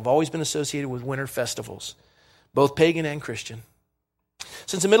life, have always been associated with winter festivals, both pagan and Christian.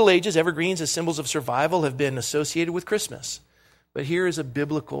 Since the Middle Ages, evergreens as symbols of survival have been associated with Christmas. But here is a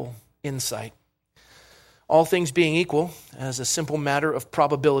biblical insight. All things being equal, as a simple matter of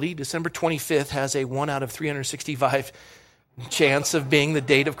probability, December 25th has a 1 out of 365 chance of being the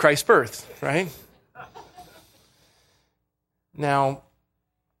date of Christ's birth, right? Now,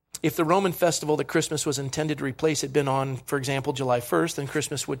 if the Roman festival that Christmas was intended to replace had been on, for example, July 1st, then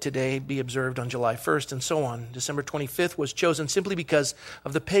Christmas would today be observed on July 1st, and so on. December 25th was chosen simply because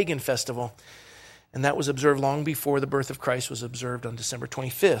of the pagan festival, and that was observed long before the birth of Christ was observed on December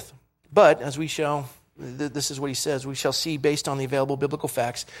 25th. But, as we shall, this is what he says, we shall see based on the available biblical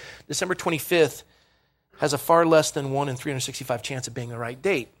facts, December 25th has a far less than 1 in 365 chance of being the right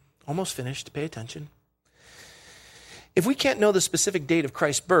date. Almost finished, pay attention. If we can't know the specific date of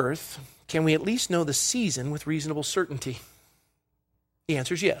Christ's birth, can we at least know the season with reasonable certainty? The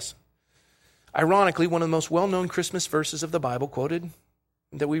answer is yes. Ironically, one of the most well-known Christmas verses of the Bible, quoted,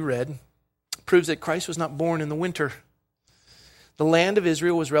 that we read, proves that Christ was not born in the winter. The land of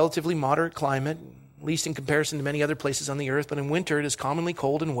Israel was relatively moderate climate, at least in comparison to many other places on the earth, but in winter it is commonly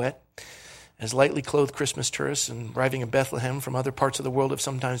cold and wet, as lightly clothed Christmas tourists arriving in Bethlehem from other parts of the world have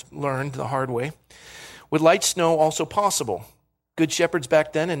sometimes learned the hard way. With light snow also possible. Good shepherds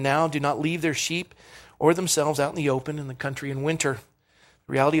back then and now do not leave their sheep or themselves out in the open in the country in winter.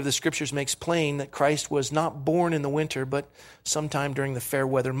 The reality of the scriptures makes plain that Christ was not born in the winter, but sometime during the fair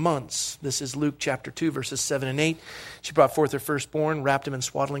weather months. This is Luke chapter 2, verses 7 and 8. She brought forth her firstborn, wrapped him in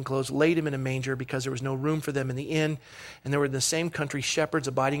swaddling clothes, laid him in a manger because there was no room for them in the inn. And there were in the same country shepherds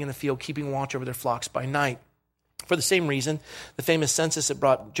abiding in the field, keeping watch over their flocks by night. For the same reason, the famous census that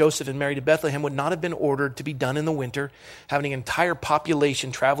brought Joseph and Mary to Bethlehem would not have been ordered to be done in the winter. Having an entire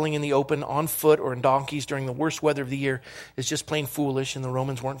population traveling in the open on foot or in donkeys during the worst weather of the year is just plain foolish, and the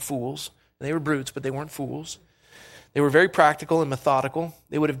Romans weren't fools. They were brutes, but they weren't fools. They were very practical and methodical.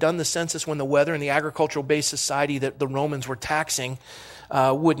 They would have done the census when the weather and the agricultural-based society that the Romans were taxing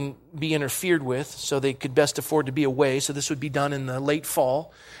wouldn't be interfered with, so they could best afford to be away. So this would be done in the late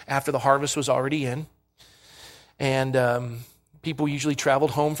fall after the harvest was already in. And people usually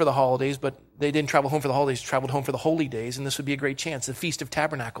traveled home for the holidays, but they didn't travel home for the holidays, traveled home for the holy days, and this would be a great chance. The Feast of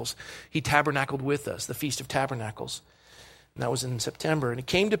Tabernacles. He tabernacled with us, the Feast of Tabernacles. And that was in September. And it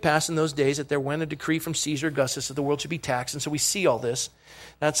came to pass in those days that there went a decree from Caesar Augustus that the world should be taxed. And so we see all this.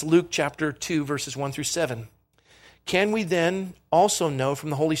 That's Luke chapter 2, verses 1 through 7. Can we then also know from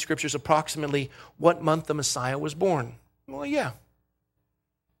the Holy Scriptures approximately what month the Messiah was born? Well, yeah.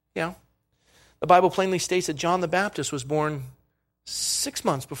 Yeah. The Bible plainly states that John the Baptist was born 6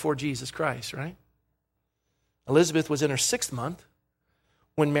 months before Jesus Christ, right? Elizabeth was in her 6th month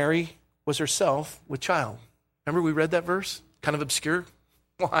when Mary was herself with child. Remember we read that verse? Kind of obscure.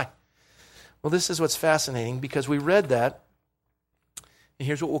 Why? Well, this is what's fascinating, because we read that, and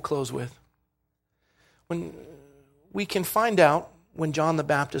here's what we'll close with. When we can find out when John the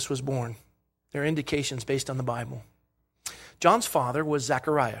Baptist was born, there are indications based on the Bible. John's father was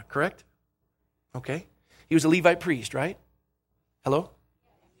Zechariah, correct? Okay. He was a Levite priest, right? Hello?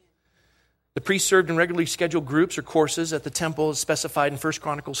 The priest served in regularly scheduled groups or courses at the temple as specified in 1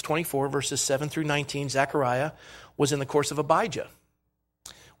 Chronicles 24, verses 7 through 19. Zechariah was in the course of Abijah,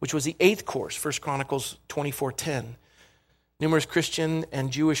 which was the 8th course, 1 Chronicles 24:10. Numerous Christian and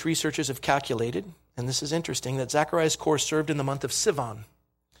Jewish researchers have calculated, and this is interesting, that Zechariah's course served in the month of Sivan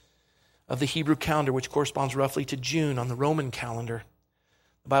of the Hebrew calendar, which corresponds roughly to June on the Roman calendar.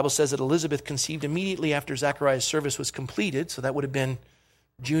 The Bible says that Elizabeth conceived immediately after Zechariah's service was completed, so that would have been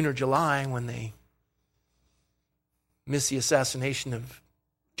June or July when they missed the assassination of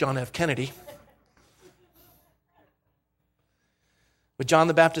John F. Kennedy. But John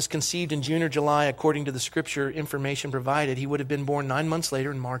the Baptist conceived in June or July, according to the scripture information provided, he would have been born 9 months later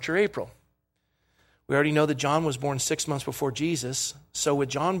in March or April. We already know that John was born 6 months before Jesus. So with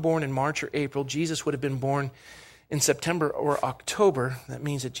John born in March or April, Jesus would have been born in September or October. That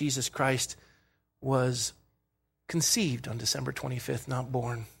means that Jesus Christ was conceived on December 25th, not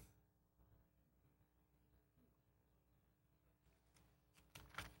born.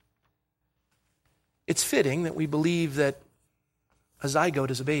 It's fitting that we believe that a zygote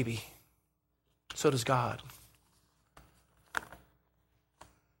is a baby. So does God.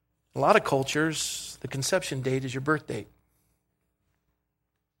 A lot of cultures, the conception date is your birth date.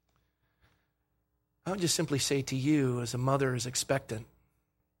 I would just simply say to you, as a mother is expectant,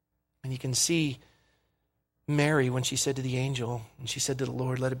 and you can see Mary when she said to the angel, and she said to the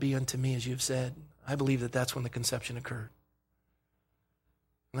Lord, "Let it be unto me as you have said." I believe that that's when the conception occurred.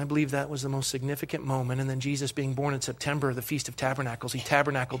 And I believe that was the most significant moment. And then Jesus being born in September, the Feast of Tabernacles, he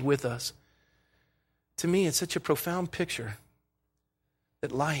tabernacled with us. To me, it's such a profound picture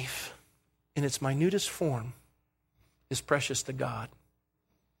that life, in its minutest form, is precious to God.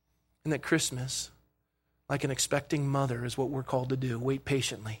 And that Christmas, like an expecting mother, is what we're called to do. Wait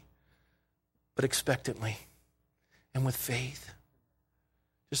patiently, but expectantly, and with faith,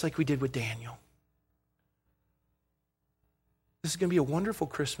 just like we did with Daniel. This is going to be a wonderful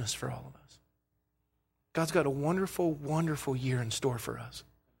Christmas for all of us. God's got a wonderful, wonderful year in store for us.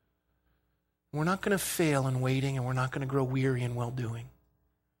 We're not going to fail in waiting, and we're not going to grow weary in well-doing.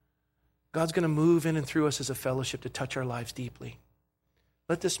 God's going to move in and through us as a fellowship to touch our lives deeply.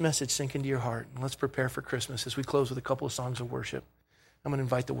 Let this message sink into your heart, and let's prepare for Christmas as we close with a couple of songs of worship. I'm going to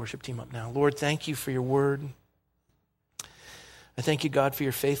invite the worship team up now. Lord, thank you for your word. I thank you, God, for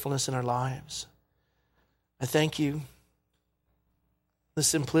your faithfulness in our lives. I thank you the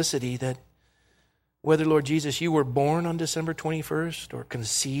simplicity that whether, Lord Jesus, you were born on December 21st or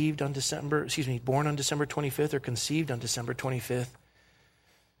conceived on born on December 25th or conceived on December 25th,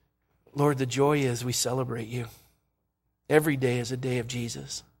 Lord, the joy is we celebrate you. Every day is a day of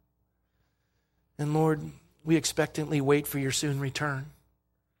Jesus. And Lord, we expectantly wait for your soon return.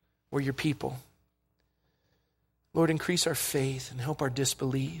 We're your people. Lord, increase our faith and help our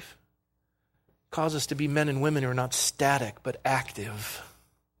disbelief. Cause us to be men and women who are not static but active.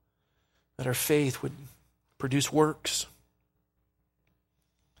 That our faith would produce works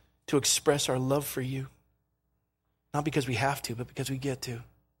to express our love for you. Not because we have to, but because we get to.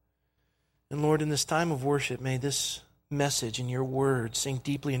 And Lord, in this time of worship, may this message and your word sink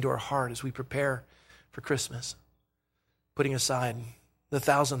deeply into our heart as we prepare for Christmas. Putting aside the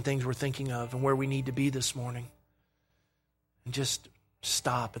 1,000 things we're thinking of and where we need to be this morning. And just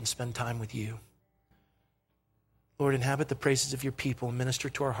stop and spend time with you. Lord, inhabit the praises of your people and minister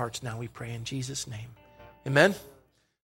to our hearts now, we pray in Jesus' name. Amen.